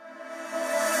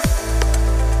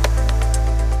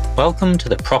Welcome to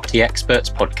the Property Experts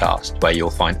Podcast, where you'll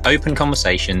find open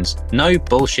conversations, no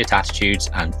bullshit attitudes,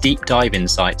 and deep dive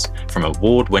insights from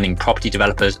award-winning property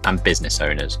developers and business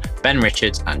owners, Ben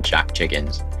Richards and Jack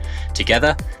Jiggins.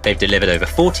 Together, they've delivered over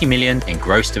 40 million in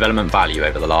gross development value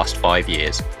over the last 5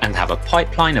 years and have a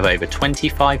pipeline of over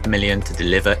 25 million to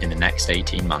deliver in the next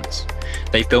 18 months.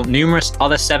 They've built numerous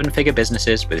other seven-figure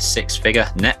businesses with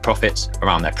six-figure net profits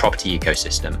around their property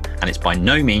ecosystem, and it's by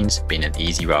no means been an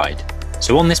easy ride.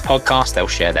 So on this podcast, they'll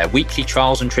share their weekly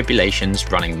trials and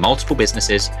tribulations running multiple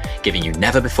businesses, giving you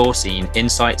never-before-seen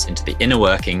insights into the inner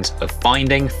workings of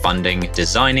finding, funding,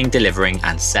 designing, delivering,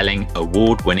 and selling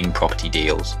award-winning property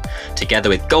deals, together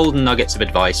with golden nuggets of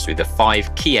advice through the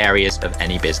 5 key areas of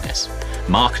any business: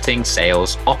 marketing,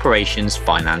 sales, operations,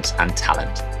 finance, and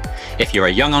talent. If you're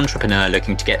a young entrepreneur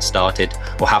looking to get started,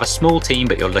 or have a small team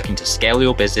but you're looking to scale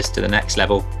your business to the next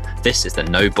level, this is the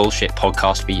No Bullshit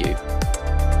podcast for you.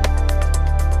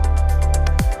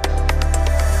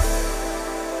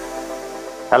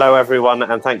 Hello everyone,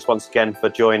 and thanks once again for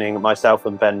joining myself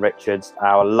and Ben Richards,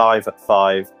 our Live at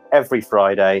 5 every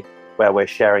Friday, where we're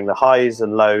sharing the highs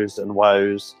and lows and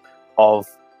woes of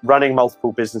running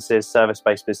multiple businesses,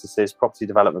 service-based businesses, property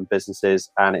development businesses,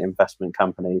 and investment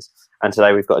companies. And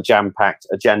today we've got a jam-packed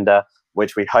agenda,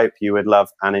 which we hope you would love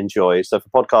and enjoy. So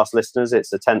for podcast listeners, it's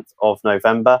the 10th of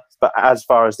November. But as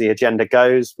far as the agenda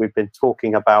goes, we've been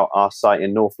talking about our site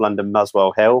in North London,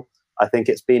 Muswell Hill. I think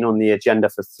it's been on the agenda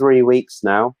for 3 weeks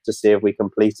now to see if we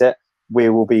complete it. We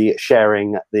will be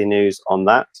sharing the news on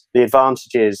that. The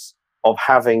advantages of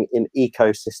having an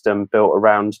ecosystem built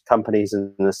around companies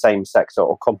in the same sector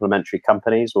or complementary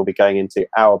companies. We'll be going into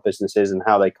our businesses and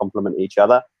how they complement each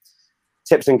other.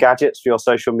 Tips and gadgets for your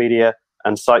social media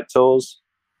and site tools.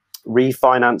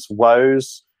 Refinance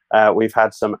woes. We've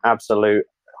had some absolute,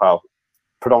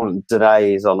 predominant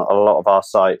delays on a lot of our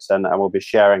sites, and we'll be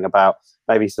sharing about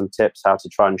maybe some tips how to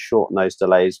try and shorten those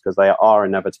delays, because they are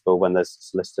inevitable when there's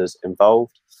solicitors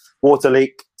involved. Water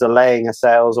leak, delaying a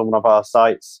sales on one of our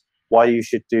sites, why you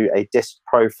should do a DISC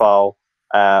profile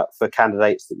for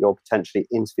candidates that you're potentially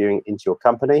interviewing into your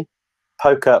company.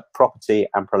 Poker, Property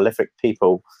and Prolific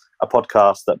People, a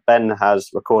podcast that Ben has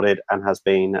recorded and has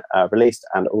been released,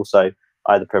 and also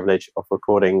I had the privilege of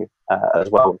recording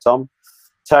as well with Tom.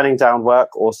 Turning down work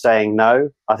or saying no.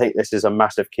 I think this is a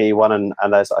massive key one,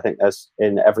 and there's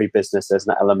in every business there's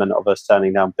an element of us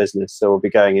turning down business. So we'll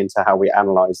be going into how we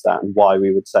analyse that and why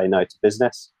we would say no to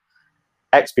business.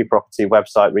 XP Property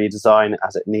website redesign,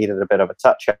 as it needed a bit of a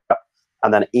touch up,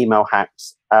 and then email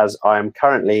hacks, as I am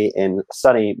currently in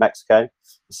sunny Mexico,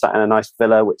 sat in a nice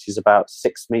villa which is about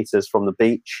 6 meters from the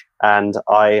beach, and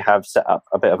I have set up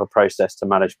a bit of a process to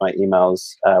manage my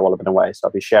emails while I've been away. So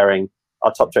I'll be sharing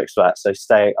our top tricks for that, so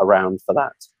stay around for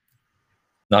that.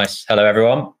 Nice. Hello,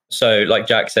 everyone. So like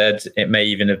Jack said, it may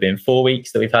even have been 4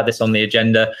 weeks that we've had this on the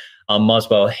agenda. Our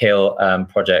Muswell Hill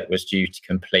project was due to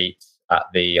complete at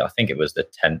I think it was the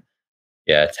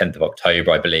 10th of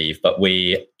October, I believe. But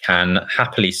we can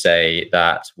happily say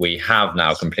that we have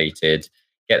now completed.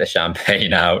 Get the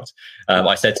champagne out.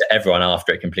 I said to everyone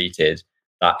after it completed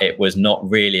that it was not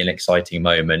really an exciting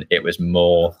moment. It was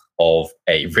more of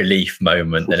a relief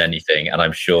moment than anything. And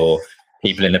I'm sure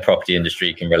people in the property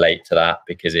industry can relate to that,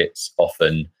 because it's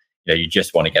often, you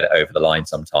just want to get it over the line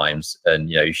sometimes. And,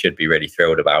 you should be really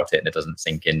thrilled about it, and it doesn't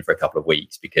sink in for a couple of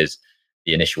weeks because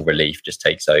the initial relief just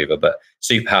takes over. But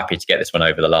super happy to get this one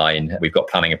over the line. We've got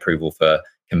planning approval for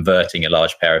converting a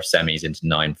large pair of semis into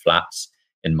 9 flats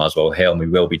in Muswell Hill. And we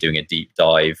will be doing a deep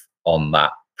dive on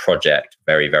that project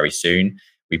very, very soon.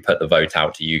 We put the vote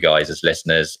out to you guys as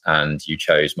listeners, and you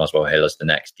chose Muswell Hill as the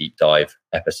next deep dive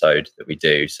episode that we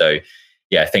do. So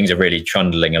yeah, things are really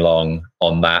trundling along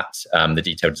on that. The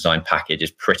detailed design package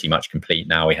is pretty much complete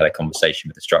now. We had a conversation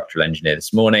with the structural engineer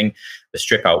this morning. The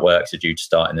strip out works are due to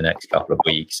start in the next couple of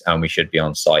weeks, and we should be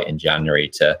on site in January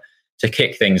to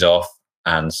kick things off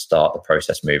and start the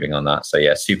process moving on that. So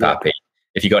yeah, super happy.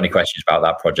 If you've got any questions about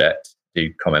that project, do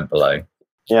comment below.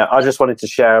 Yeah, I just wanted to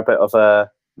share a bit of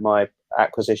my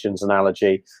acquisitions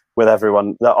analogy with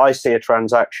everyone, that I see a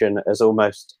transaction as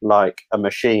almost like a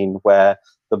machine where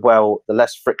the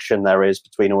less friction there is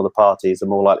between all the parties, the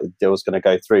more likely the deal is going to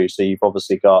go through. So you've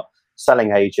obviously got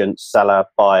selling agent, seller,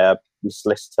 buyer,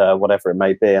 solicitor, whatever it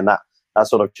may be, and that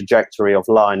sort of trajectory of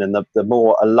line, and the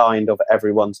more aligned of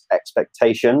everyone's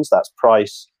expectations, that's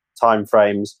price,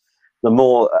 timeframes, the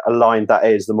more aligned that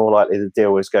is, the more likely the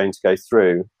deal is going to go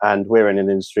through. And we're in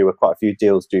an industry where quite a few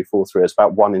deals do fall through. It's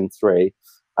about 1 in 3.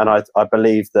 And I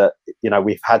believe that,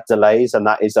 we've had delays, and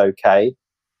that is okay,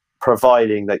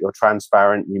 providing that you're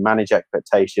transparent, you manage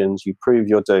expectations, you prove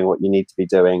you're doing what you need to be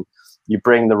doing, you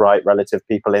bring the right relative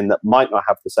people in that might not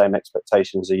have the same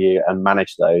expectations as you and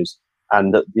manage those.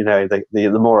 And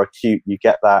the more acute you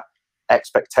get that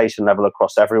expectation level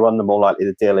across everyone, the more likely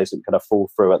the deal isn't going to fall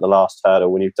through at the last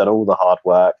hurdle when you've done all the hard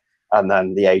work and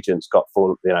then the agent's got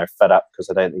fed up because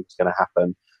they don't think it's going to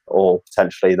happen, or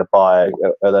potentially the buyer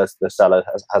or the seller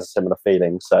has a similar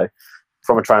feeling. So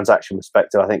from a transaction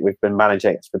perspective, I think we've been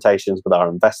managing expectations with our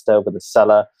investor, with the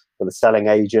seller, with the selling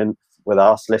agent, with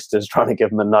our solicitors, trying to give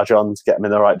them a nudge on to get them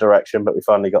in the right direction. But we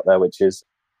finally got there, which is,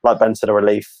 like Ben said, a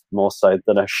relief more so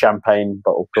than a champagne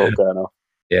bottle cork going off.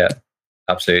 Yeah,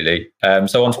 absolutely.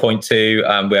 So on to point 2,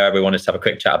 where we wanted to have a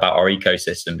quick chat about our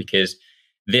ecosystem, because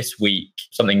this week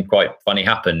something quite funny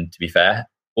happened, to be fair.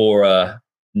 Aura,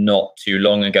 not too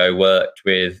long ago, worked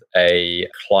with a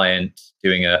client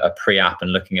doing a pre-app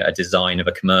and looking at a design of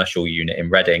a commercial unit in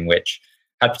Reading, which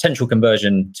had potential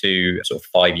conversion to sort of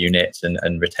 5 units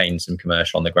and retain some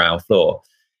commercial on the ground floor.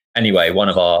 Anyway, one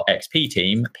of our XP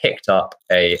team picked up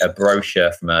a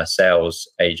brochure from a sales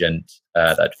agent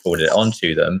that forwarded it on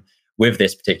to them with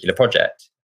this particular project.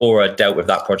 Aura dealt with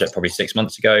that project probably 6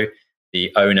 months ago.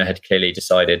 The owner had clearly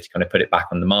decided to kind of put it back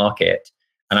on the market.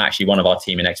 And actually, one of our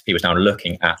team in XP was now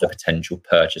looking at the potential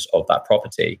purchase of that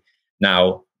property.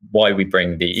 Now, why we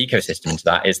bring the ecosystem into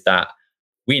that is that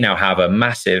we now have a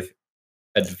massive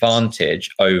advantage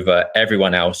over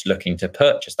everyone else looking to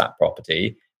purchase that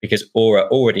property, because Aura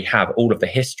already have all of the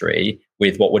history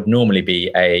with what would normally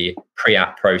be a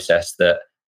pre-app process that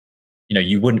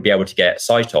you wouldn't be able to get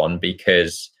sight on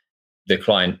because the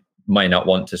client may not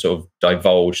want to sort of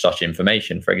divulge such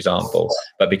information, for example.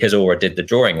 But because Aura did the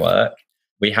drawing work,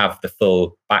 we have the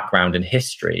full background and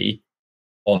history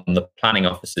on the planning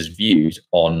officer's views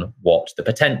on what the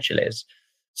potential is.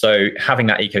 So having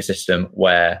that ecosystem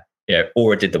where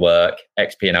Aura did the work,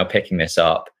 XP are now picking this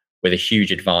up with a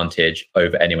huge advantage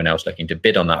over anyone else looking to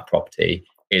bid on that property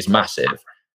is massive.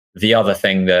 The other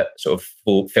thing that sort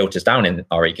of filters down in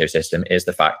our ecosystem is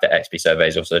the fact that XP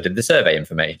Surveys also did the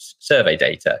survey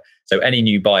data. So any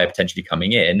new buyer potentially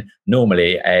coming in,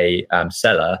 normally a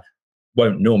seller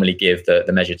won't normally give the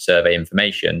measured survey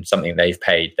information, something they've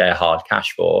paid their hard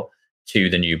cash for, to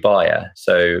the new buyer.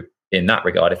 So in that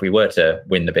regard, if we were to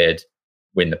win the bid,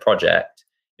 win the project,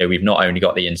 we've not only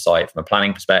got the insight from a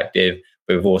planning perspective,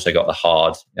 but we've also got the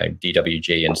hard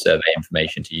DWG and survey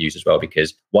information to use as well,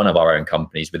 because one of our own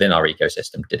companies within our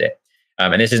ecosystem did it.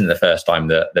 And this isn't the first time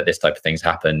that this type of thing's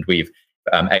happened. We've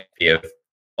have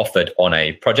offered on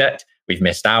a project, we've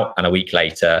missed out, and a week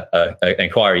later,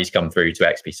 inquiries come through to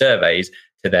XP Surveys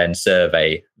to then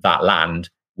survey that land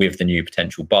with the new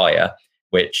potential buyer,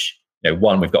 which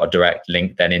one, we've got a direct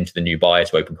link then into the new buyer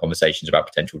to open conversations about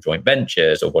potential joint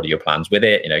ventures, or what are your plans with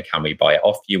it? Can we buy it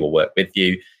off you or work with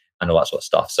you, and all that sort of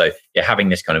stuff. So having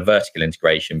this kind of vertical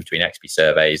integration between XP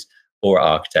Surveys, Aura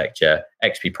Architecture,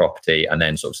 XP Property, and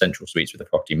then sort of central suites with the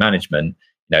property management,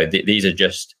 these are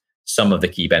just some of the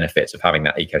key benefits of having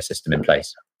that ecosystem in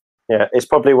place. Yeah, it's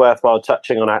probably worthwhile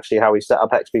touching on actually how we set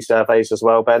up XP Surveys as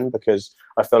well, Ben, because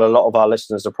I feel a lot of our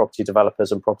listeners are property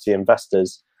developers and property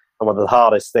investors. And one of the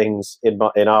hardest things, in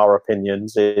our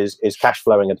opinions, is cash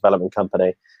flowing a development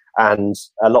company. And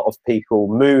a lot of people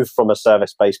move from a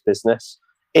service-based business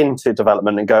into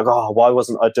development and go, oh, why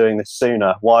wasn't I doing this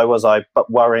sooner? Why was I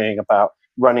worrying about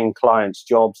running clients'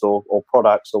 jobs or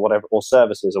products or whatever, or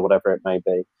services or whatever it may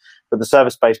be? But the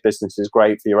service-based business is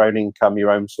great for your own income,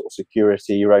 your own sort of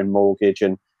security, your own mortgage,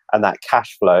 and that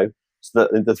cash flow, so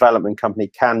that the development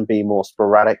company can be more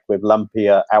sporadic with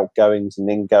lumpier outgoings and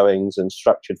ingoings and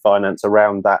structured finance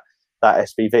around that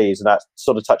SPVs. And that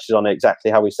sort of touches on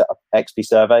exactly how we set up XP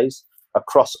Surveys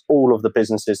across all of the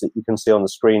businesses that you can see on the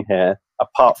screen here,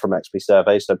 apart from XP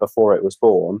Surveys, so before it was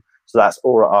born. So that's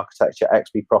Aura Architecture,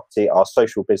 XP Property, our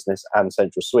social business, and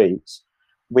Central Suites.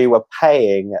 We were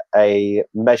paying a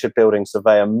measured building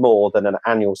surveyor more than an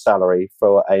annual salary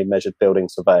for a measured building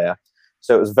surveyor.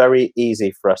 So it was very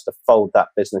easy for us to fold that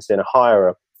business in, hire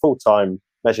a full-time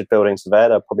measured building surveyor.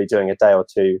 They're probably doing a day or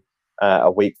two a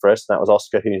week for us. And that was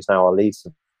Oscar, who's now our lead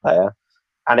surveyor.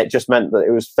 And it just meant that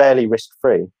it was fairly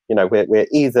risk-free. We're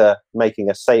either making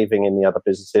a saving in the other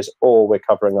businesses, or we're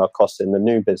covering our costs in the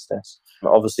new business.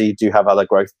 Obviously, you do have other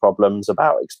growth problems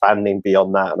about expanding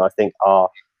beyond that. And I think our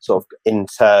sort of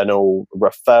internal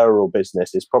referral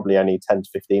business is probably only 10 to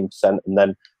 15%. And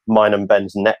then mine and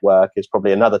Ben's network is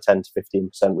probably another 10 to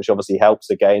 15%, which obviously helps,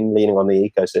 again, leaning on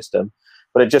the ecosystem.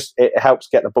 But it helps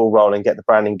get the ball rolling, get the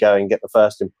branding going, get the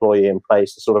first employee in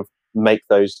place to sort of make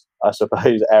those, I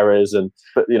suppose, errors and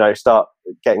start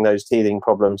getting those teething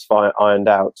problems ironed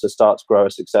out to start to grow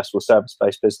a successful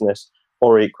service-based business,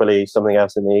 or equally something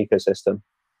else in the ecosystem.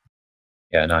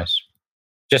 Yeah, nice.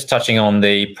 just touching on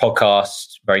the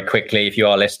podcast very quickly. If you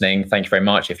are listening, thank you very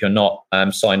much. If you're not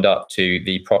signed up to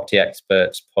the Property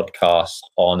Experts podcast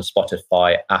on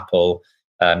Spotify, Apple,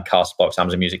 Castbox,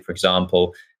 Amazon Music, for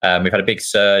example, we've had a big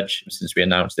surge since we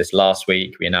announced this last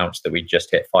week. We announced that we just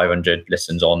hit 500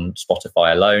 listens on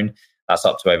Spotify alone. That's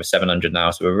up to over 700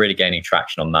 now. So we're really gaining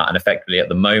traction on that. And effectively at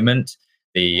the moment,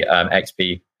 the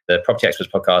Property Experts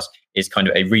podcast is kind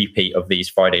of a repeat of these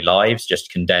Friday lives,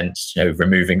 just condensed,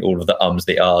 removing all of the ums,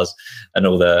 the ahs, and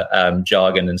all the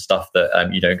jargon and stuff that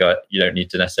you don't need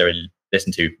to necessarily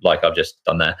listen to, like I've just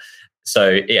done there.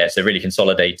 So yeah, it's a really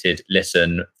consolidated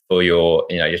listen for your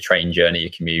train journey,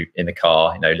 your commute in the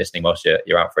car, listening whilst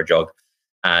you're out for a jog.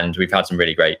 And we've had some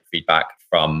really great feedback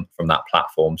from that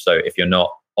platform. So if you're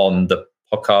not on the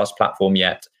podcast platform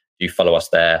yet, do follow us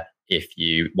there. If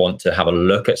you want to have a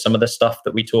look at some of the stuff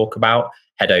that we talk about,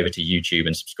 head over to YouTube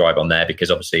and subscribe on there, because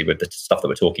obviously with the stuff that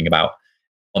we're talking about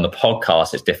on the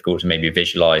podcast, it's difficult to maybe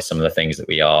visualize some of the things that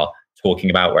we are talking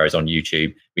about. Whereas on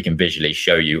YouTube, we can visually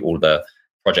show you all the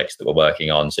projects that we're working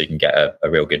on, so you can get a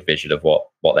real good visual of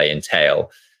what they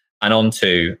entail. And on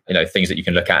to things that you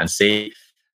can look at and see.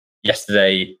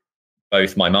 Yesterday,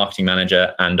 both my marketing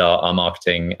manager and our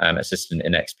marketing assistant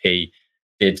in XP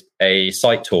did a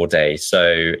site tour day.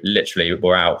 So literally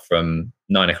we're out from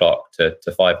 9 o'clock to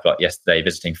 5 o'clock yesterday,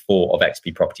 visiting 4 of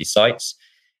XP Property sites.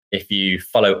 If you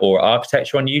follow Aura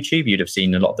Architecture on YouTube, you'd have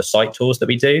seen a lot of the site tours that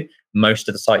we do. Most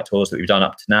of the site tours that we've done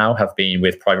up to now have been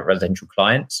with private residential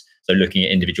clients. So looking at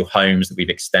individual homes that we've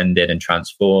extended and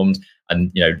transformed,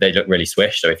 and they look really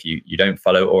swish. So if you don't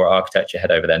follow Aura Architecture, head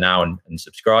over there now and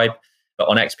subscribe. But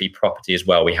on XP Property as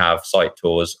well, we have site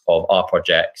tours of our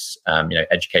projects,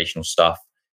 educational stuff,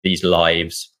 these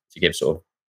lives to give sort of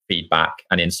feedback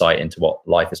and insight into what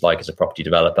life is like as a property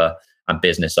developer and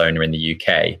business owner in the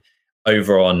UK.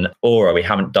 Over on Aura, we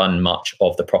haven't done much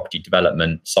of the property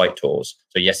development site tours.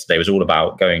 So yesterday was all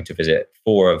about going to visit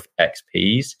 4 of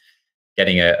XP's,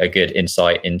 getting a good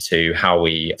insight into how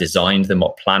we designed them,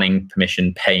 what planning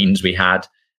permission pains we had,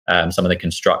 some of the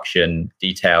construction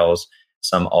details,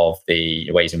 some of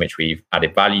the ways in which we've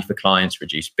added value for clients,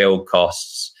 reduced build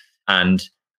costs. And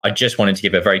I just wanted to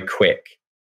give a very quick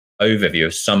overview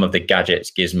of some of the gadgets,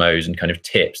 gizmos, and kind of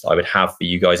tips that I would have for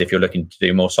you guys if you're looking to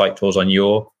do more site tours on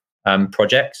your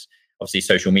projects. Obviously,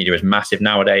 social media is massive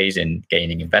nowadays in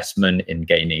gaining investment, in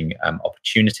gaining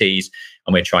opportunities,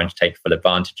 and we're trying to take full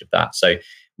advantage of that. So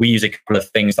we use a couple of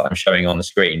things that I'm showing on the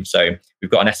screen. So we've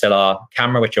got an SLR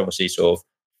camera, which obviously sort of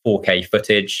 4K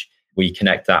footage. We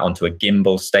connect that onto a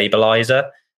gimbal stabilizer.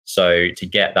 So to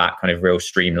get that kind of real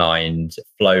streamlined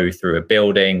flow through a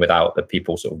building without the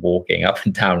people sort of walking up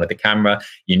and down with the camera,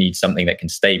 you need something that can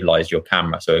stabilize your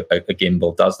camera. So a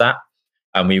gimbal does that.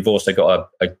 And we've also got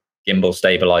a gimbal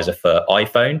stabilizer for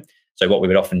iPhone. So what we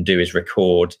would often do is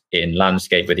record in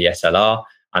landscape with the SLR,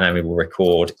 and then we will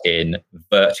record in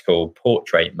vertical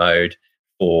portrait mode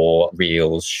for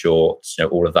reels, shorts,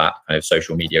 all of that kind of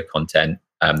social media content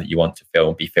that you want to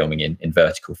be filming in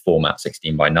vertical format,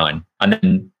 16:9. And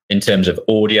then in terms of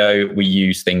audio, we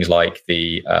use things like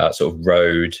the sort of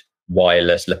Rode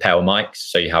wireless lapel mics.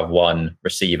 So you have one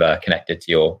receiver connected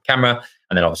to your camera,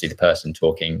 and then obviously the person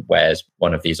talking wears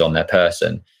one of these on their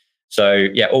person. So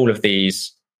yeah, all of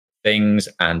these things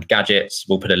and gadgets,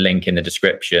 we'll put a link in the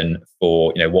description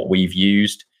for what we've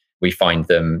used. We find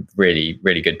them really,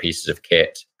 really good pieces of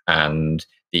kit, and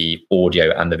the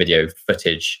audio and the video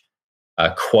footage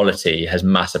quality has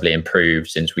massively improved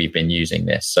since we've been using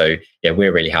this. So yeah,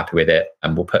 we're really happy with it,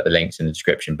 and we'll put the links in the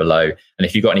description below. And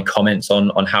if you've got any comments on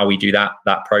how we do that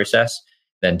process,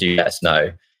 then do let us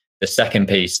know. The second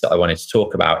piece that I wanted to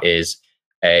talk about is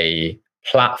a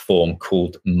platform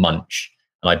called Munch,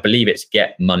 and I believe it's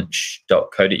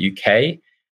getmunch.co.uk,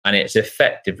 and it's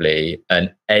effectively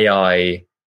an AI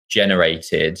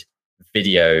generated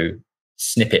video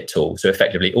snippet tool. So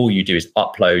effectively all you do is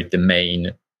upload the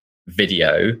main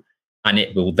video, and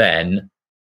it will then,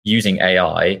 using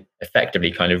AI, effectively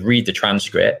kind of read the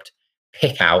transcript,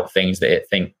 pick out things that it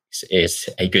thinks is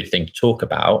a good thing to talk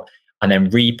about, and then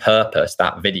repurpose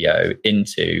that video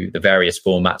into the various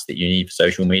formats that you need for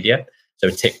social media.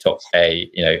 So TikTok, an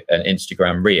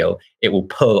Instagram reel, it will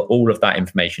pull all of that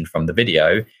information from the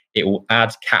video. It will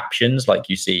add captions like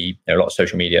you see a lot of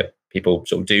social media people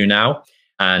sort of do now,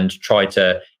 and try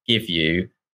to give you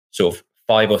sort of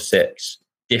 5 or 6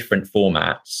 different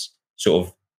formats, sort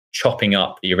of chopping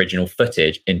up the original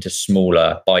footage into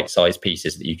smaller bite-sized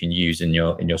pieces that you can use in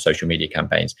your social media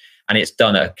campaigns. And it's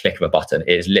done at a click of a button.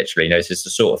 It is literally, this is the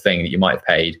sort of thing that you might have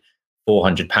paid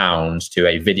 £400 to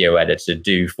a video editor to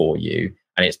do for you,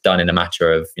 and it's done in a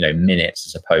matter of minutes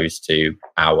as opposed to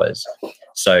hours.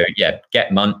 So yeah,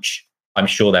 Get Munch. I'm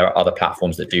sure there are other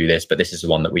platforms that do this, but this is the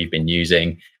one that we've been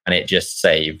using, and it just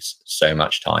saves so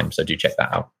much time. So do check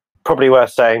that out. Probably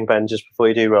worth saying, Ben, just before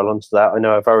you do roll onto that, I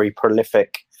know a very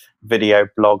prolific video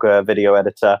blogger, video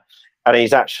editor, and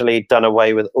he's actually done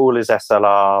away with all his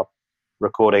SLR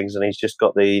recordings, and he's just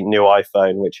got the new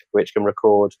iPhone, which can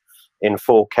record in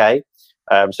 4K.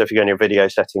 So if you go in your video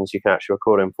settings, you can actually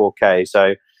record in 4K.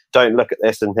 So don't look at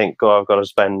this and think, "God, I've got to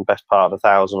spend best part of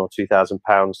 £1,000 or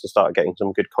 £2,000 to start getting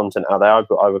some good content out there."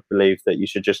 I would believe that you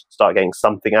should just start getting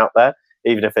something out there,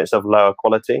 even if it's of lower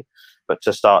quality, but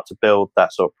to start to build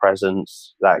that sort of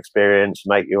presence, that experience,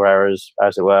 make your errors,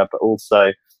 as it were. But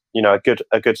also, a good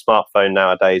smartphone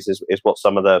nowadays is what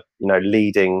some of the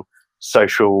leading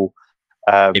social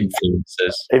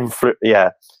influencers,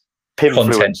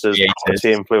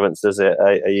 influencers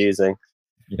are using.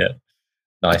 Yeah,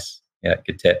 nice. Yeah,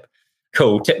 good tip.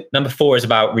 Cool. Tip number 4 is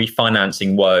about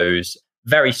refinancing woes.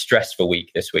 Very stressful week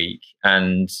this week,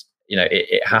 and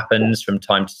it happens from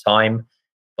time to time.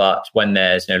 But when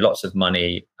there's lots of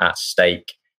money at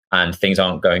stake and things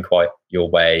aren't going quite your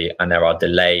way, and there are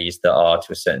delays that are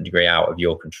to a certain degree out of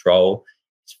your control,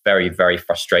 it's very, very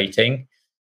frustrating.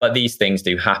 But these things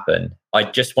do happen. I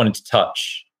just wanted to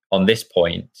touch on this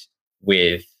point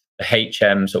with the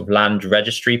HM sort of land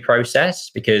registry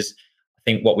process, because I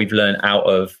think what we've learned out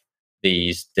of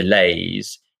these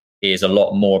delays is a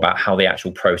lot more about how the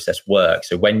actual process works.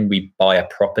 So when we buy a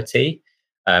property,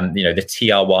 the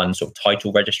TR1 sort of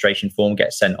title registration form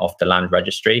gets sent off to land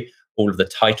registry. All of the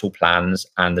title plans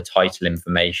and the title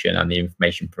information and the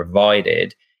information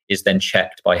provided is then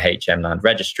checked by HM Land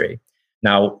Registry.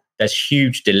 Now, there's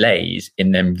huge delays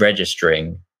in them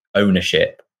registering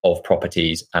ownership of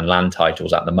properties and land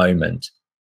titles at the moment.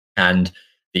 And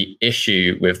the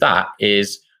issue with that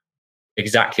is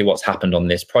exactly what's happened on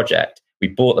this project. We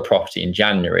bought the property in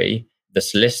January. The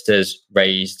solicitors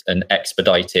raised an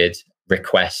expedited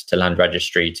request to Land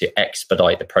Registry to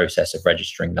expedite the process of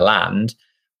registering the land.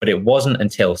 But it wasn't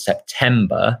until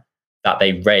September that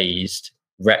they raised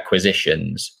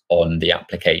requisitions on the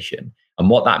application. And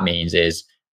what that means is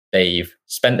they've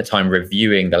spent the time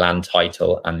reviewing the land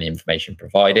title and the information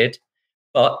provided,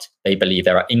 but they believe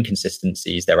there are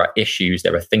inconsistencies, there are issues,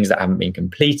 there are things that haven't been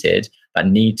completed that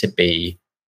need to be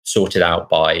sorted out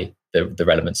by the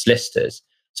relevant solicitors.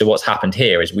 So what's happened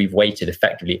here is we've waited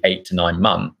effectively 8 to 9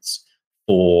 months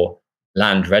for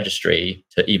Land Registry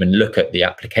to even look at the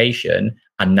application,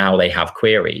 and now they have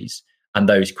queries, and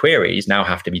those queries now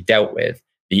have to be dealt with.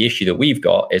 The issue that we've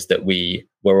got is that we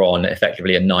were on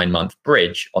effectively a 9-month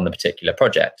bridge on the particular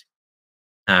project.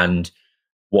 And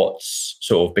what's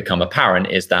sort of become apparent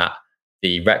is that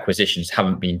the requisitions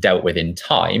haven't been dealt with in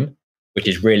time, which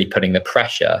is really putting the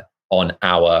pressure on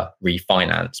our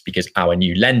refinance, because our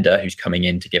new lender who's coming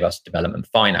in to give us development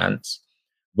finance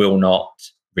will not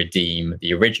redeem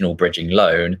the original bridging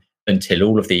loan until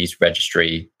all of these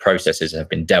registry processes have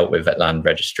been dealt with at Land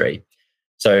Registry.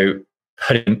 So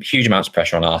putting huge amounts of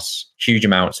pressure on us, huge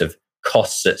amounts of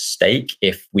costs at stake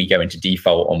if we go into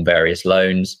default on various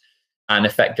loans, and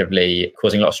effectively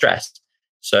causing a lot of stress.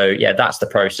 So yeah, that's the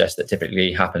process that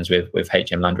typically happens with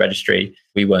HM Land Registry.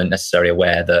 We weren't necessarily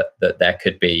aware that there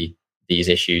could be these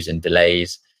issues and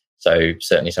delays. So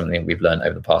certainly something we've learned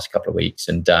over the past couple of weeks.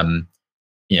 And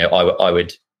I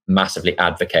would massively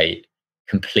advocate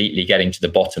completely getting to the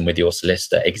bottom with your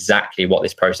solicitor exactly what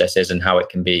this process is and how it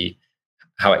can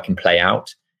play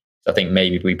out. So I think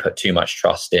maybe we put too much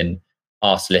trust in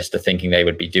our solicitor thinking they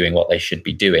would be doing what they should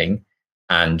be doing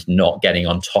and not getting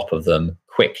on top of them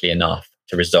quickly enough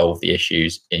to resolve the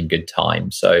issues in good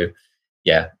time. So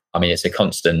yeah, I mean, it's a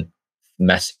constant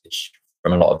message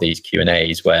from a lot of these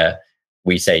Q&As where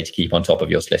we say to keep on top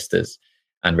of your solicitors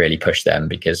and really push them,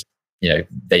 because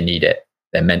they need it.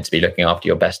 They're meant to be looking after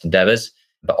your best endeavors,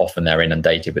 but often they're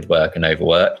inundated with work and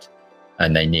overworked,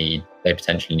 and they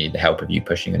potentially need the help of you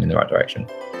pushing them in the right direction.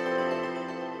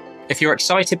 If you're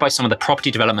excited by some of the property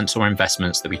developments or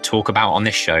investments that we talk about on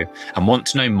this show and want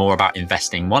to know more about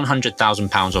investing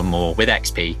 £100,000 or more with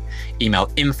XP,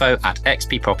 email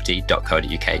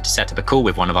info@xpproperty.co.uk to set up a call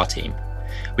with one of our team.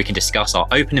 We can discuss our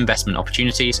open investment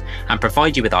opportunities and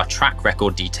provide you with our track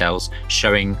record details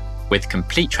showing with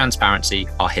complete transparency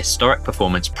our historic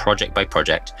performance project by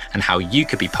project and how you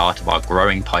could be part of our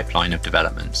growing pipeline of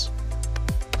developments.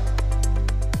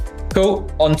 Cool.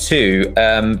 On to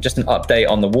just an update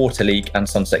on the water leak and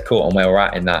Sunset Court and where we're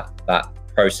at in that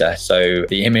process. So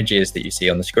the images that you see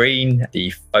on the screen, the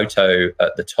photo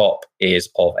at the top is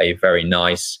of a very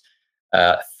nice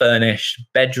furnished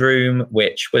bedroom,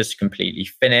 which was completely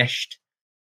finished.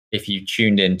 if you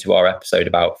tuned into our episode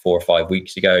about 4 or 5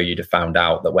 weeks ago, you'd have found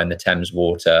out that when the Thames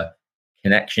Water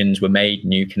connections were made,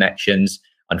 new connections,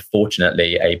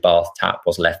 unfortunately, a bath tap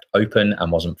was left open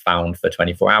and wasn't found for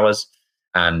 24 hours.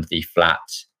 And the flat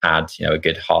had, a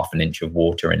good half an inch of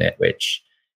water in it, which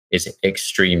is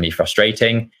extremely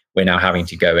frustrating. We're now having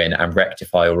to go in and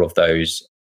rectify all of those,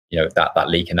 that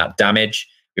leak and that damage.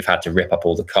 We've had to rip up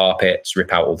all the carpets,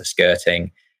 rip out all the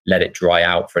skirting, let it dry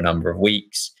out for a number of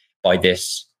weeks. By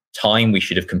this time, we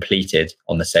should have completed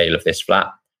on the sale of this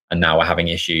flat, and now we're having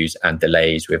issues and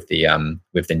delays with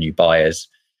the new buyers,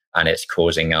 and it's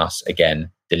causing us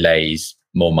again delays,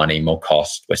 more money, more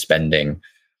cost. We're spending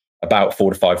about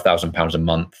 £4,000 to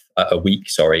 £5,000 a week,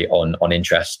 on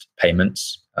interest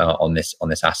payments on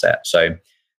this asset. So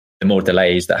the more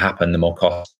delays that happen, the more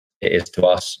cost it is to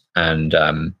us, and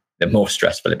the more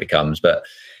stressful it becomes. But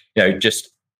just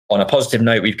on a positive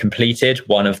note, we've completed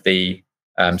one of the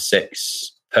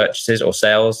 6 purchases or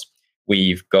sales.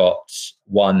 We've got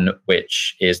one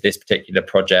which is this particular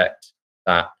project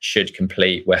that should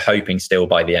complete, we're hoping, still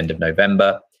by the end of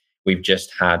November. We've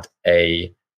just had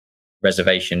a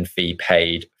reservation fee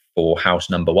paid for house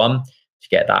number 1 to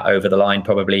get that over the line,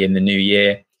 probably in the new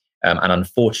year. And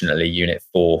unfortunately, unit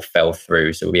 4 fell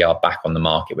through. So we are back on the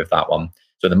market with that one.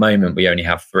 So at the moment, we only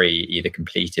have 3 either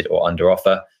completed or under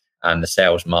offer. And the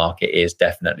sales market is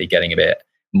definitely getting a bit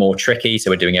more tricky.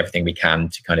 So we're doing everything we can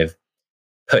to kind of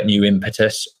put new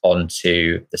impetus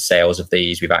onto the sales of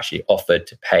these. We've actually offered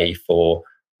to pay for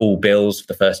all bills for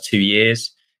the first 2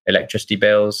 years, electricity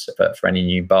bills for any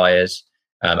new buyers.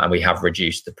 And we have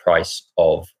reduced the price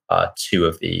of 2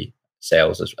 of the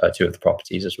sales, 2 of the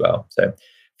properties as well. So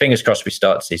fingers crossed we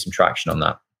start to see some traction on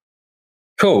that.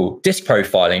 Cool. Disc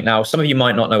profiling. Now, some of you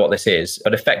might not know what this is,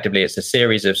 but effectively it's a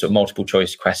series of sort of multiple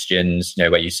choice questions,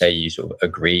 where you say you sort of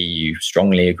agree, you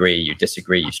strongly agree, you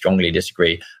disagree, you strongly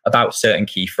disagree about certain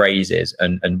key phrases.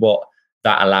 And what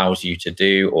that allows you to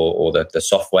do, or the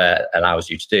software allows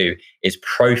you to do, is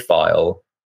profile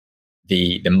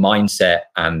the mindset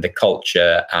and the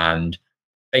culture, and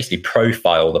basically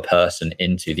profile the person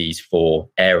into these 4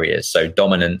 areas. So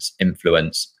dominance,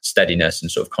 influence, steadiness,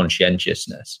 and sort of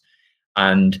conscientiousness.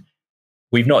 And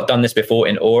we've not done this before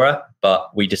in Aura,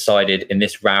 but we decided in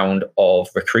this round of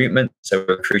recruitment, so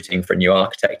recruiting for a new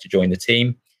architect to join the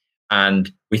team,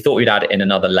 and we thought we'd add in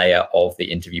another layer of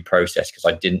the interview process, because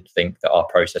I didn't think that our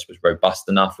process was robust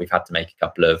enough. We've had to make a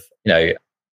couple of,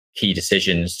 key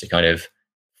decisions to kind of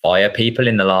fire people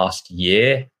in the last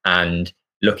year. And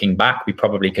looking back, we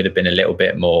probably could have been a little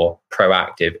bit more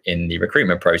proactive in the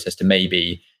recruitment process to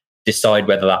maybe decide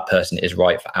whether that person is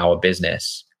right for our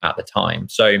business at the time.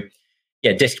 So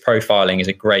yeah, disc profiling is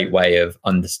a great way of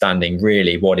understanding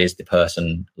really what is the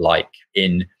person like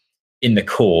in the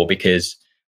core, because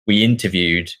we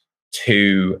interviewed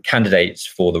 2 candidates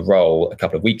for the role a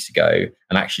couple of weeks ago,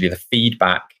 and actually the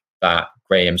feedback that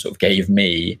Graham sort of gave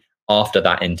me after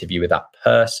that interview with that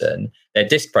person, their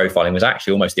disc profiling was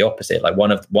actually almost the opposite. Like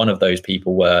one of those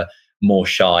people were more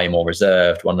shy, more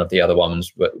reserved. The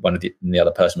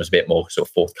other person was a bit more sort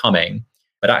of forthcoming.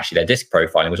 But actually their disc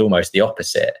profiling was almost the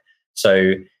opposite.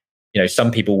 So,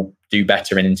 some people do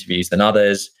better in interviews than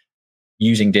others.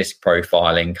 Using disc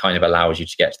profiling kind of allows you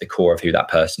to get to the core of who that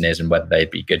person is and whether they'd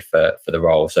be good for the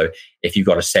role. So if you've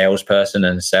got a salesperson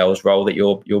and a sales role that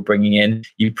you're bringing in,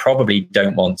 you probably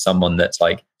don't want someone that's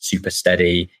like super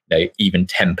steady, even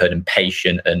tempered and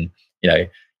patient. And,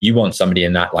 you want somebody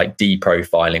in that like D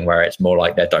profiling, where it's more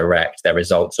like they're direct, they're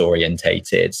results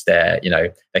orientated, they're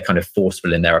kind of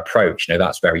forceful in their approach.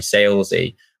 That's very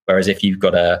salesy. Whereas if you've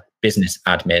got a business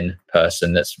admin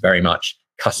person that's very much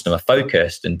customer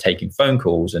focused and taking phone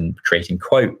calls and creating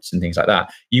quotes and things like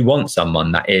that, you want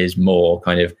someone that is more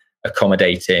kind of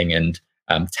accommodating and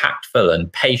tactful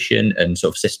and patient and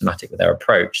sort of systematic with their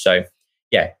approach. So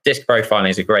yeah, disc profiling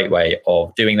is a great way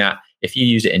of doing that. If you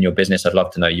use it in your business, I'd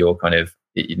love to know your kind of,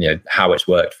 how it's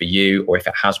worked for you, or if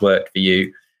it has worked for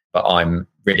you. But I'm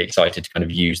really excited to kind of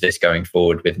use this going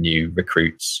forward with new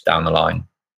recruits down the line.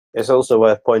 It's also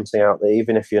worth pointing out that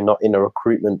even if you're not in a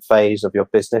recruitment phase of your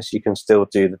business, you can still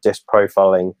do the disc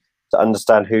profiling to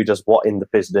understand who does what in the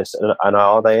business, and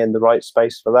are they in the right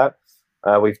space for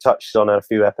that. We've touched on a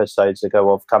few episodes ago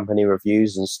of company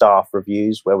reviews and staff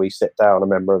reviews, where we sit down a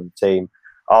member of the team,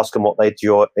 ask them what they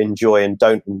enjoy and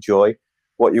don't enjoy.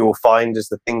 What you will find is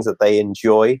the things that they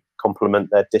enjoy complement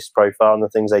their disc profile, and the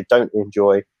things they don't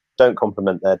enjoy don't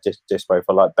complement their disc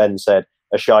profile. Like Ben said,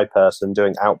 a shy person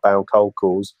doing outbound cold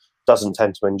calls doesn't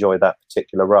tend to enjoy that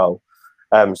particular role.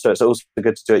 So it's also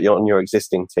good to do it on your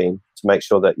existing team to make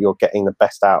sure that you're getting the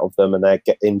best out of them and they're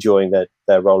enjoying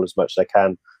their role as much as they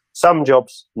can. Some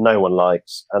jobs no one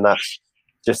likes, and that's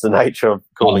just the nature of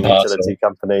calling utility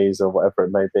companies or whatever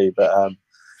it may be. But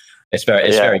it's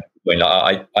very.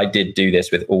 Like, I did do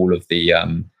this with all of the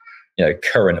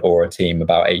current Aura team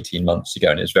about 18 months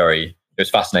ago, and it was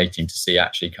fascinating to see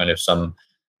actually kind of some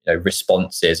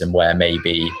responses and where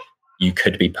maybe you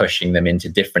could be pushing them into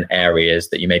different areas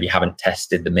that you maybe haven't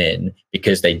tested them in,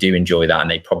 because they do enjoy that and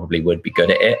they probably would be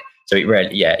good at it. So it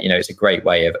really, it's a great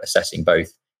way of assessing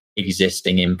both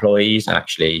existing employees and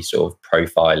actually sort of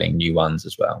profiling new ones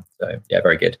as well. So yeah,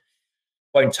 very good.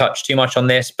 Won't touch too much on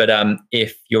this, but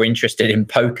if you're interested in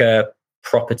poker,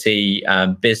 property,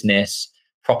 business,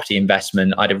 property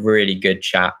investment, I had a really good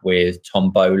chat with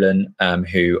Tom Bolan,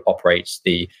 who operates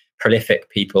the Prolific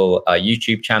People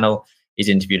YouTube channel. He's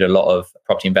interviewed a lot of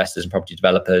property investors and property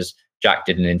developers. Jack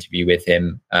did an interview with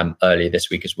him earlier this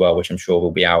week as well, which I'm sure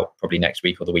will be out probably next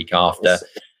week or the week after. It's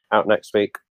out next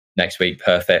week. Next week,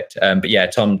 perfect. But yeah,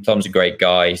 Tom's a great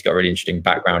guy. He's got a really interesting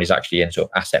background. He's actually in sort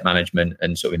of asset management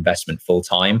and sort of investment full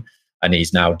time. And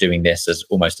he's now doing this as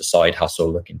almost a side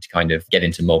hustle, looking to kind of get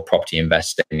into more property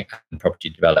investing and property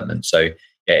development. So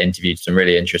yeah, interviewed some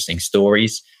really interesting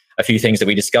stories. A few things that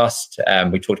we discussed.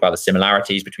 We talked about the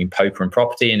similarities between poker and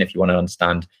property. And if you want to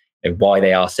understand why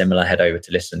they are similar, head over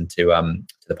to listen to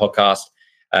the podcast.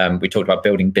 We talked about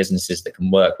building businesses that can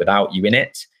work without you in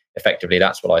it. Effectively,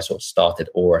 that's what I sort of started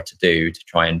Aura to do, to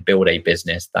try and build a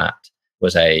business that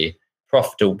was a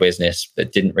profitable business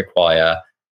that didn't require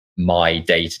my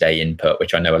day-to-day input,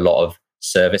 which I know a lot of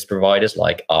service providers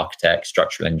like architects,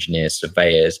 structural engineers,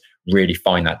 surveyors really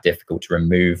find that difficult to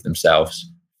remove themselves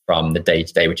from the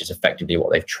day-to-day, which is effectively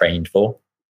what they've trained for.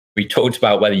 We talked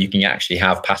about whether you can actually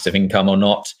have passive income or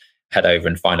not. Head over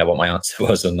and find out what my answer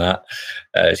was on that.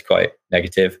 It's quite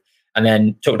negative. And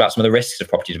then talked about some of the risks of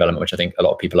property development, which I think a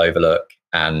lot of people overlook.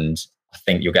 And I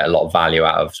think you'll get a lot of value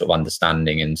out of sort of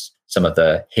understanding and some of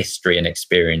the history and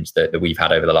experience that we've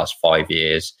had over the last 5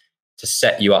 years to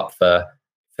set you up for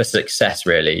success,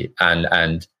 really,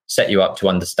 and set you up to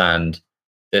understand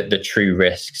the true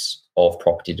risks of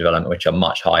property development, which are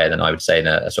much higher than I would say in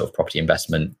a sort of property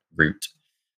investment route.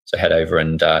 So head over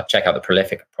and check out the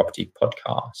Prolific Property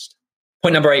podcast.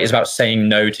 Point number 8 is about saying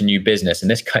no to new business. And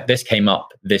this came up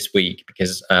this week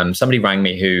because somebody rang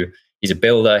me he's a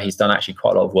builder. He's done actually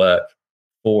quite a lot of work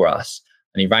for us.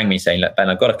 And he rang me saying, look, Ben,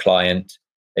 I've got a client.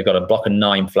 They've got a block of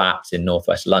 9 flats in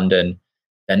Northwest London.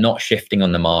 They're not shifting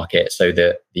on the market, so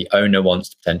that the owner wants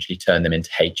to potentially turn them into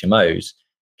HMOs.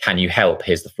 Can you help?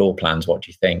 Here's the floor plans. What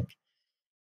do you think?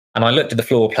 And I looked at the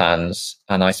floor plans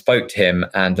and I spoke to him.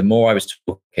 And the more I was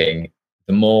talking,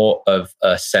 the more of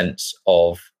a sense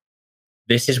of,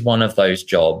 this is one of those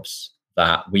jobs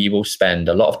that we will spend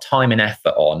a lot of time and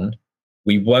effort on.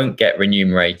 We won't get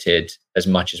remunerated as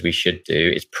much as we should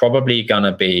do. It's probably going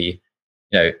to be,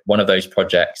 one of those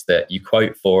projects that you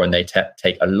quote for and they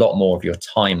take a lot more of your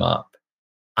time up.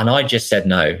 And I just said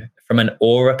no. From an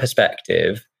Aura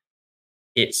perspective,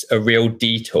 it's a real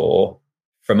detour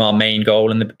from our main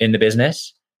goal in the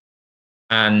business.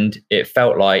 And it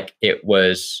felt like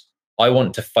I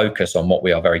want to focus on what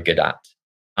we are very good at.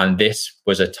 And this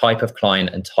was a type of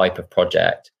client and type of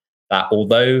project that,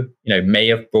 although, may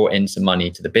have brought in some money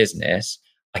to the business,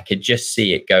 I could just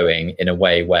see it going in a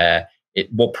way where it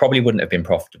probably wouldn't have been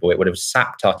profitable. It would have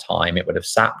sapped our time. It would have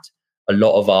sapped a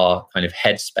lot of our kind of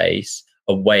headspace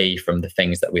away from the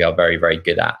things that we are very, very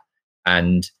good at.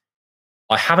 And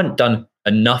I haven't done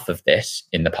enough of this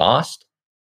in the past.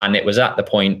 And it was at the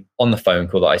point on the phone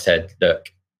call that I said, look,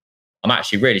 I'm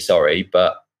actually really sorry,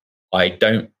 but I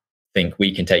don't think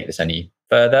we can take this any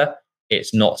further.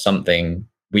 It's not something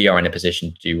we are in a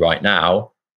position to do right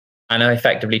now. And I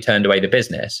effectively turned away the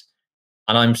business.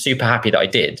 And I'm super happy that I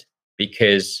did,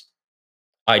 because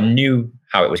I knew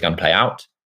how it was going to play out.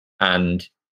 And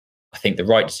I think the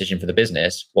right decision for the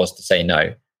business was to say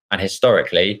no. And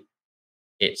historically,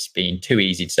 it's been too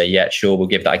easy to say, yeah, sure, we'll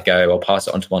give that a go. I'll pass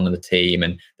it on to one of the team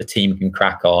and the team can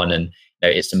crack on, and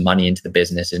it's some money into the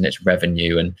business and it's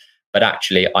revenue. But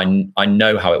actually, I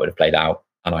know how it would have played out.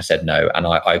 And I said no. And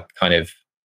I kind of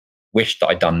wished that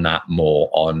I'd done that more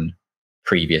on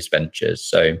previous ventures.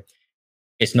 So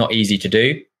it's not easy to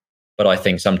do, but I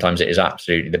think sometimes it is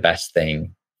absolutely the best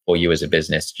thing for you as a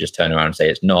business to just turn around and say,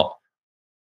 it's not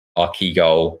our key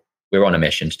goal. We're on a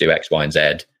mission to do X, Y, and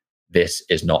Z. This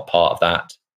is not part of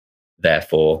that.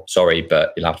 Therefore, sorry,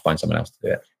 but you'll have to find someone else to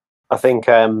do it. I think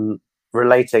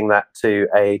relating that to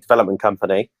a development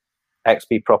company,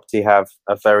 XP Property have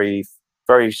a very,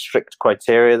 very strict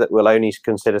criteria that we'll only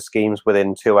consider schemes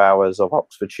within 2 hours of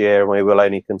Oxfordshire, and we will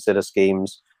only consider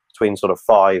schemes between sort of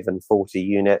 5 and 40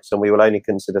 units, and we will only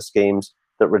consider schemes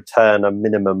that return a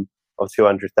minimum of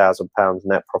 £200,000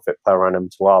 net profit per annum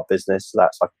to our business. So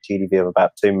that's like a GDV of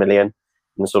about 2 million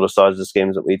in the sort of size of the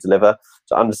schemes that we deliver.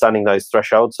 So understanding those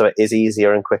thresholds, so it is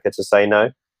easier and quicker to say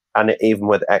no. And even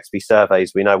with XP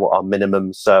surveys, we know what our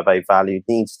minimum survey value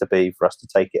needs to be for us to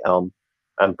take it on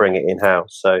and bring it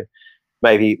in-house. So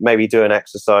maybe do an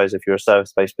exercise if you're a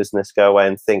service-based business, go away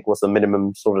and think what's the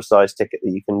minimum sort of size ticket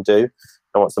that you can do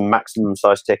and what's the maximum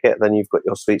size ticket. Then you've got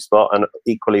your sweet spot. And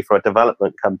equally for a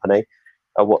development company,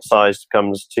 what size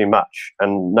becomes too much,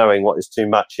 and knowing what is too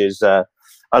much is a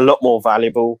lot more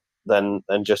valuable than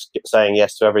just saying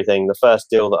yes to everything. The first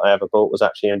deal that I ever bought was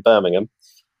actually in Birmingham,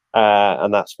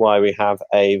 and that's why we have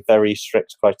a very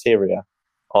strict criteria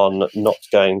on not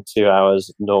going 2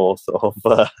 hours north of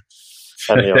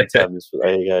any on Thames. But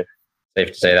there you go. Safe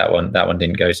to say that one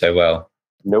didn't go so well.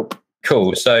 Nope.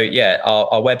 Cool. So yeah,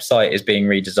 our website is being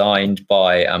redesigned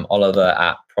by Oliver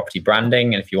at Property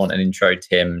Branding. And if you want an intro to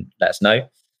him, let us know.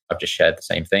 I've just shared the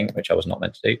same thing, which I was not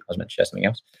meant to do. I was meant to share something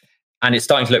else. And it's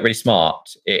starting to look really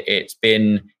smart. It's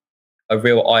been a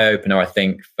real eye-opener, I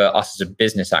think, for us as a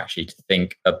business actually to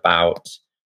think about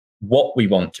what we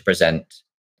want to present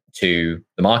to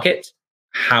the market,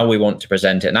 how we want to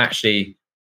present it, and actually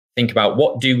think about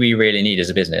what do we really need as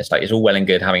a business. Like, it's all well and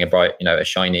good having a bright, a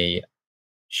shiny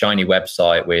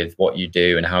website with what you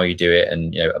do and how you do it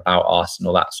and, about us and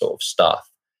all that sort of stuff.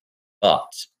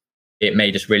 But it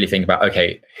made us really think about,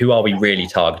 okay, who are we really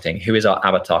targeting? Who is our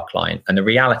avatar client? And the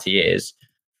reality is,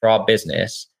 for our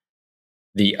business,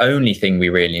 the only thing we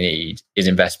really need is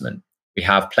investment. We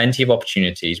have plenty of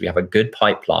opportunities. We have a good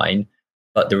pipeline,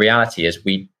 but the reality is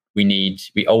we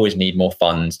always need more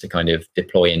funds to kind of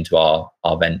deploy into our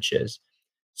ventures.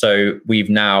 So we've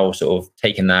now sort of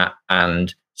taken that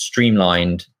and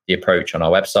streamlined the approach on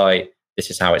our website. This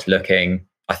is how it's looking.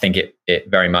 I think it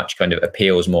very much kind of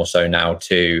appeals more so now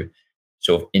to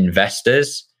sort of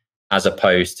investors, as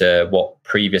opposed to what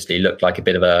previously looked like a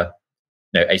bit of a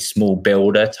small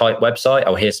builder type website.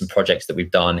 Oh, here's some projects that we've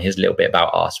done. Here's a little bit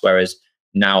about us. Whereas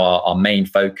now our main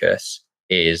focus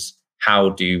is, how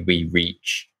do we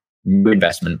reach new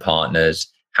investment partners?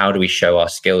 How do we show our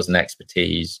skills and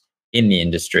expertise in the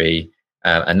industry?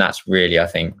 And that's really, I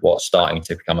think, what's starting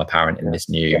to become apparent in this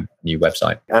new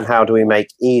website. And how do we make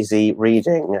easy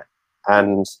reading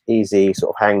and easy sort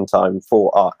of hang time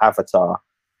for our avatar,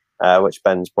 which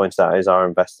Ben's pointed out is our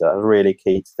investor. Really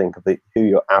key to think of who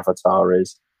your avatar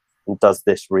is and does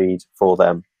this read for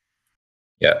them.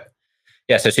 Yeah.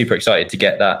 So super excited to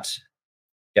get that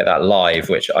live,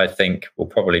 which I think will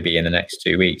probably be in the next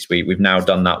 2 weeks. We've now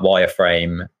done that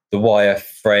wireframe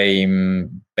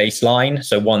baseline.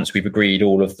 So once we've agreed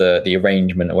all of the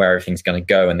arrangement of where everything's going to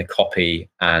go and the copy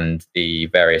and the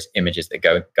various images that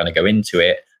are going to go into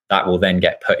it, that will then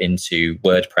get put into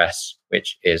WordPress,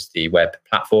 which is the web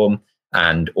platform,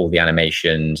 and all the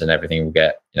animations and everything will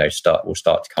get start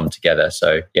to come together.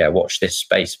 So yeah, watch this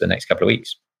space for the next couple of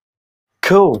weeks.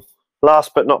 Cool.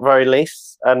 Last but not very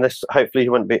least, and this hopefully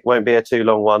won't be a too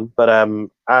long one, but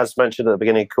as mentioned at the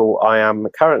beginning of the call, I am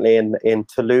currently in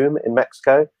Tulum in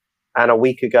Mexico, and a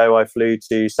week ago I flew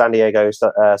to San Diego,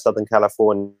 Southern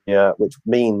California, which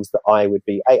means that I would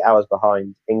be 8 hours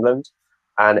behind England.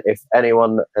 And if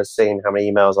anyone has seen how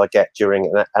many emails I get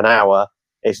during an hour,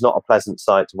 it's not a pleasant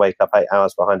sight to wake up 8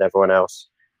 hours behind everyone else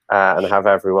and have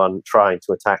everyone trying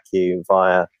to attack you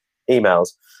via emails.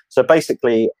 So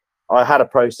basically, I had a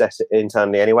process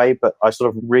internally anyway, but I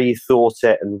sort of rethought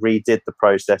it and redid the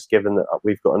process, given that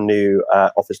we've got a new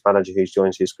office manager who's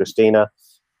joined, who's Christina.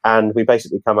 And we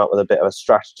basically come up with a bit of a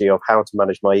strategy of how to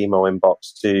manage my email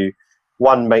inbox to,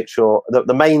 one, make sure that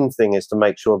the main thing is to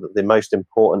make sure that the most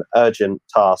important urgent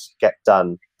tasks get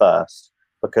done first.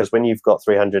 Because when you've got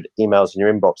 300 emails in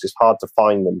your inbox, it's hard to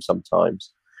find them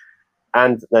sometimes.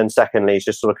 And then secondly, is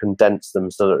just sort of condense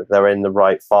them so that they're in the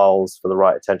right files for the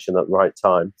right attention at the right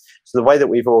time. So the way that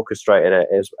we've orchestrated it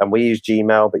is, and we use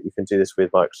Gmail, but you can do this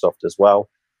with Microsoft as well,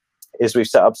 is we've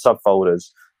set up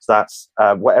subfolders. So that's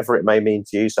whatever it may mean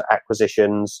to you. So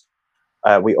acquisitions,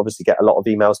 we obviously get a lot of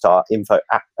emails to our info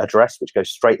address, which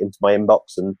goes straight into my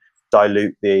inbox and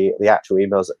dilute the actual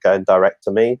emails that go in direct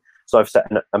to me. So I've set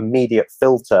an immediate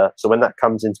filter. So when that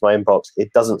comes into my inbox,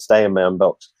 it doesn't stay in my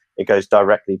inbox. It goes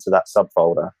directly to that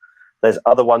subfolder. There's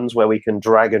other ones where we can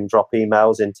drag and drop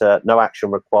emails into no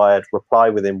action required, reply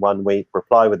within 1 week,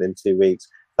 reply within 2 weeks,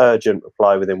 urgent,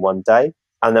 reply within 1 day.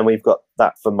 And then we've got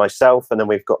that for myself, and then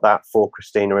we've got that for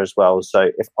Christina as well. So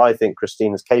if I think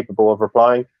Christina's capable of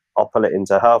replying, I'll pull it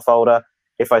into her folder.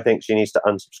 If I think she needs to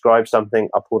unsubscribe something,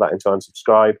 I'll pull that into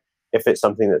unsubscribe. If it's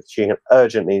something that she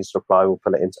urgently needs to reply, we'll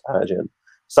pull it into urgent.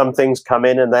 Some things come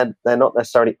in and they're not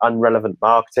necessarily unrelevant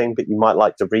marketing, but you might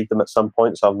like to read them at some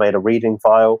point. So I've made a reading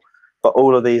file, but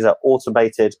all of these are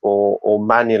automated or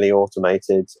manually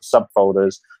automated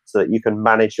subfolders so that you can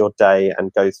manage your day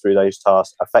and go through those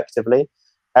tasks effectively.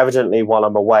 Evidently, while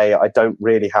I'm away, I don't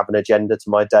really have an agenda to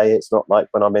my day. It's not like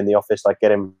when I'm in the office, I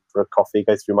get in for a coffee,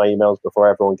 go through my emails before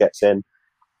everyone gets in.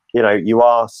 You know, you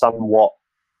are somewhat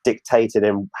dictated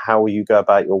in how you go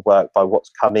about your work by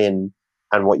what's come in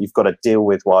and what you've got to deal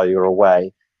with while you're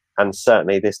away. And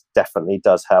certainly this definitely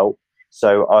does help.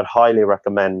 So I'd highly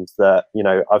recommend that, you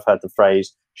know, I've heard the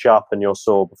phrase, sharpen your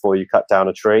saw before you cut down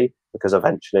a tree, because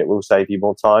eventually it will save you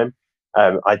more time.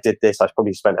 I did this. I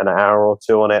probably spent an hour or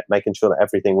two on it, making sure that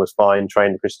everything was fine,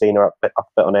 trained Christina up a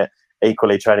bit on it,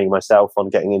 equally training myself on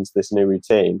getting into this new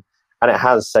routine. And it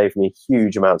has saved me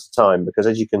huge amounts of time, because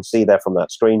as you can see there from that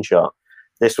screenshot,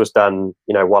 this was done,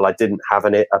 you know, while I didn't have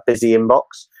a busy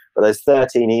inbox. But there's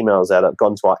 13 emails there that have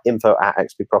gone to our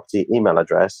info@xpproperty email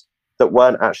address that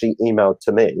weren't actually emailed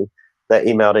to me. They're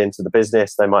emailed into the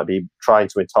business. They might be trying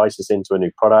to entice us into a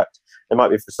new product. It might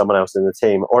be for someone else in the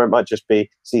team, or it might just be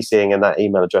CCing in that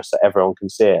email address so everyone can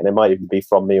see it. And it might even be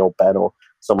from me or Ben or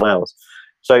someone else.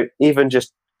 So even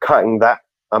just cutting that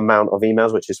amount of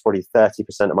emails, which is probably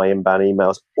 30% of my inbound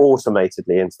emails,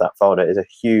 automatedly into that folder is a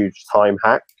huge time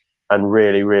hack, and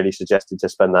really, really suggested to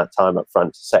spend that time up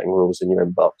front setting rules in your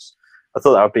inbox. I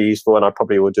thought that would be useful, and I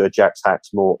probably will do a Jack's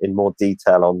Hacks in more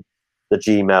detail on the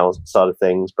Gmail side of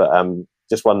things, but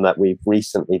just one that we've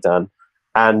recently done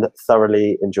and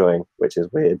thoroughly enjoying, which is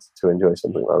weird to enjoy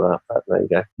something like that, but there you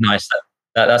go. Nice.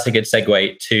 That's a good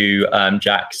segue to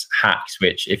Jack's Hacks,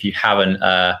 which if you haven't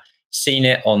seen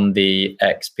it on the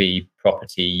XP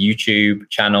Property YouTube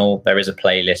channel, there is a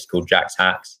playlist called Jack's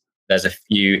Hacks. There's a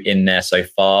few in there so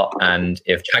far, and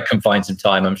if Jack can find some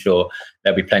time, I'm sure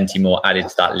there'll be plenty more added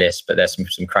to that list. But there's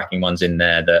some cracking ones in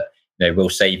there that, you know, will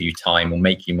save you time, will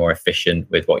make you more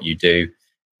efficient with what you do.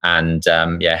 And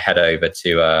head over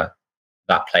to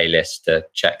that playlist to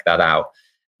check that out.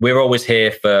 We're always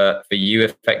here for you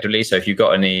effectively. So if you've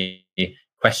got any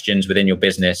questions within your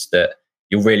business that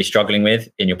you're really struggling with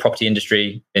in your property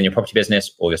industry, in your property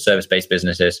business, or your service-based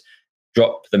businesses,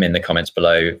 drop them in the comments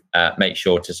below. Make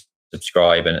sure to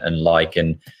subscribe and like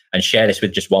and share this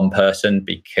with just one person,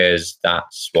 because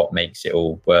that's what makes it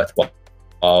all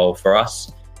worthwhile for us.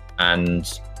 And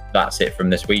that's it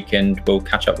from this week, and we'll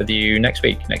catch up with you next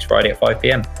Friday at 5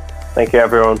 p.m. Thank you,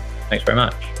 everyone. Thanks very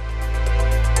much.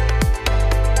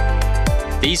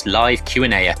 These live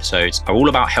Q&A episodes are all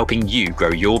about helping you grow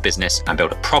your business and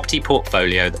build a property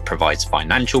portfolio that provides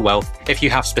financial wealth. If you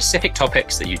have specific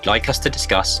topics that you'd like us to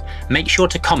discuss, make sure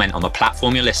to comment on the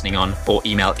platform you're listening on, or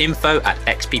email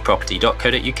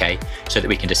info@xpproperty.co.uk so that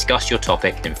we can discuss your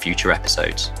topic in future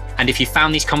episodes. And if you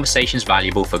found these conversations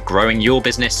valuable for growing your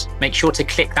business, make sure to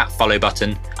click that follow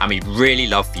button, and we'd really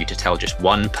love for you to tell just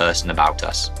one person about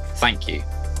us. Thank you.